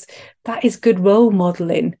 because that is good role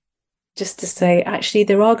modeling. Just to say, actually,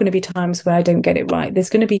 there are going to be times where I don't get it right. There's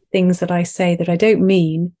going to be things that I say that I don't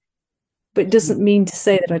mean, but it doesn't mean to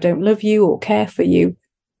say that I don't love you or care for you.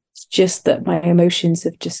 It's just that my emotions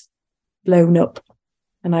have just blown up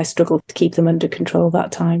and I struggled to keep them under control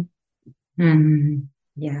that time.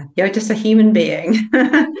 Yeah, you're just a human being.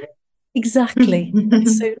 Exactly.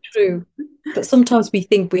 It's so true. But sometimes we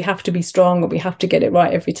think we have to be strong or we have to get it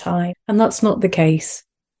right every time. And that's not the case.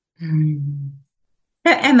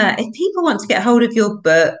 So Emma, if people want to get hold of your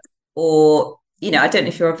book, or, I don't know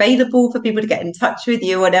if you're available for people to get in touch with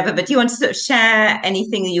you or whatever, but do you want to sort of share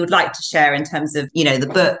anything that you would like to share in terms of,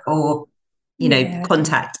 the book or,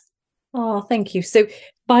 contact? Oh, thank you. So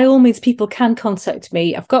by all means, people can contact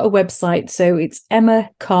me. I've got a website, so it's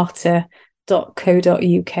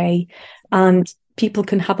emmacarter.co.uk, and people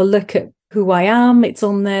can have a look at who I am. It's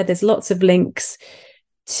on there. There's lots of links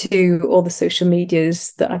to all the social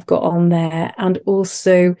medias that I've got on there. And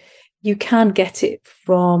also you can get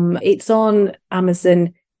it's on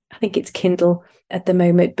Amazon. I think it's Kindle at the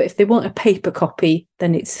moment, but if they want a paper copy,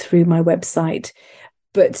 then it's through my website.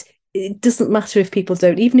 But it doesn't matter if people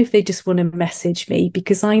don't, even if they just want to message me,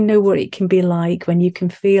 because I know what it can be like when you can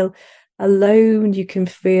feel alone, you can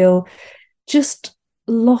feel just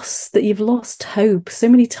lost, that you've lost hope. So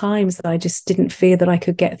many times that I just didn't feel that I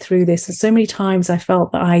could get through this, and so many times I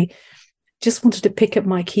felt that I just wanted to pick up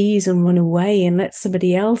my keys and run away and let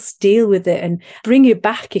somebody else deal with it and bring it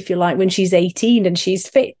back, if you like, when she's 18 and she's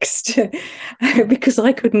fixed, because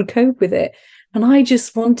I couldn't cope with it. And I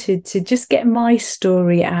just wanted to just get my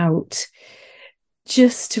story out,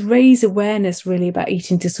 just to raise awareness really about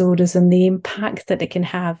eating disorders and the impact that it can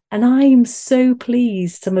have. And I'm so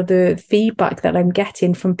pleased some of the feedback that I'm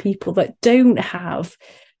getting from people that don't have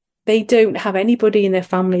anybody in their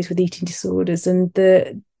families with eating disorders, and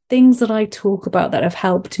the things that I talk about that have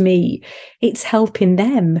helped me, it's helping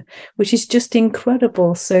them, which is just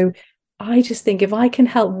incredible. So I just think if I can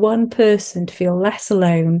help one person to feel less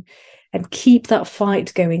alone and keep that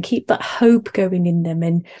fight going, keep that hope going in them,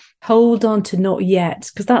 and hold on to not yet,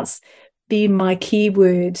 because that's been my key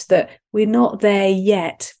words, that we're not there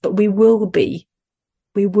yet, but we will be.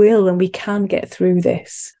 We will, and we can get through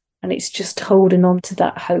this. And it's just holding on to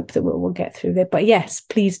that hope that we'll get through it. But yes,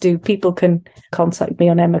 please do. People can contact me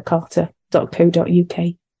on emmacarter.co.uk.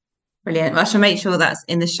 Brilliant. Well, I shall make sure that's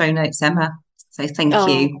in the show notes, Emma. So thank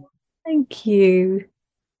you. Thank you.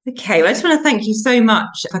 Okay, well, I just want to thank you so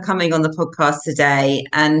much for coming on the podcast today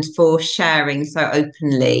and for sharing so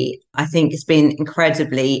openly. I think it's been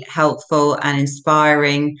incredibly helpful and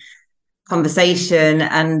inspiring conversation.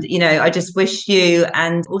 And, I just wish you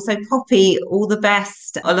and also Poppy all the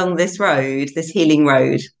best along this road, this healing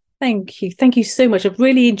road. Thank you. Thank you so much. I've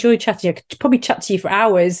really enjoyed chatting. I could probably chat to you for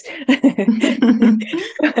hours.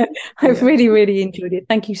 I've really, really enjoyed it.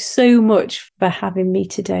 Thank you so much for having me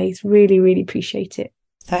today. It's really, really appreciate it.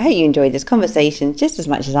 So I hope you enjoyed this conversation just as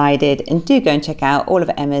much as I did, and do go and check out all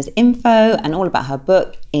of Emma's info and all about her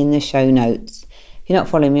book in the show notes. If you're not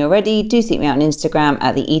following me already, do seek me out on Instagram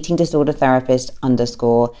at the Eating Disorder Therapist _. And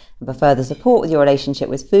for further support with your relationship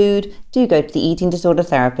with food, do go to the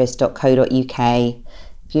eatingdisordertherapist.co.uk.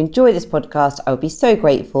 If you enjoy this podcast, I would be so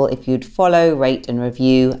grateful if you'd follow, rate and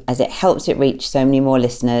review, as it helps it reach so many more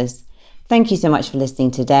listeners. Thank you so much for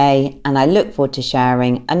listening today, and I look forward to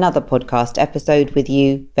sharing another podcast episode with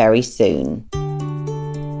you very soon.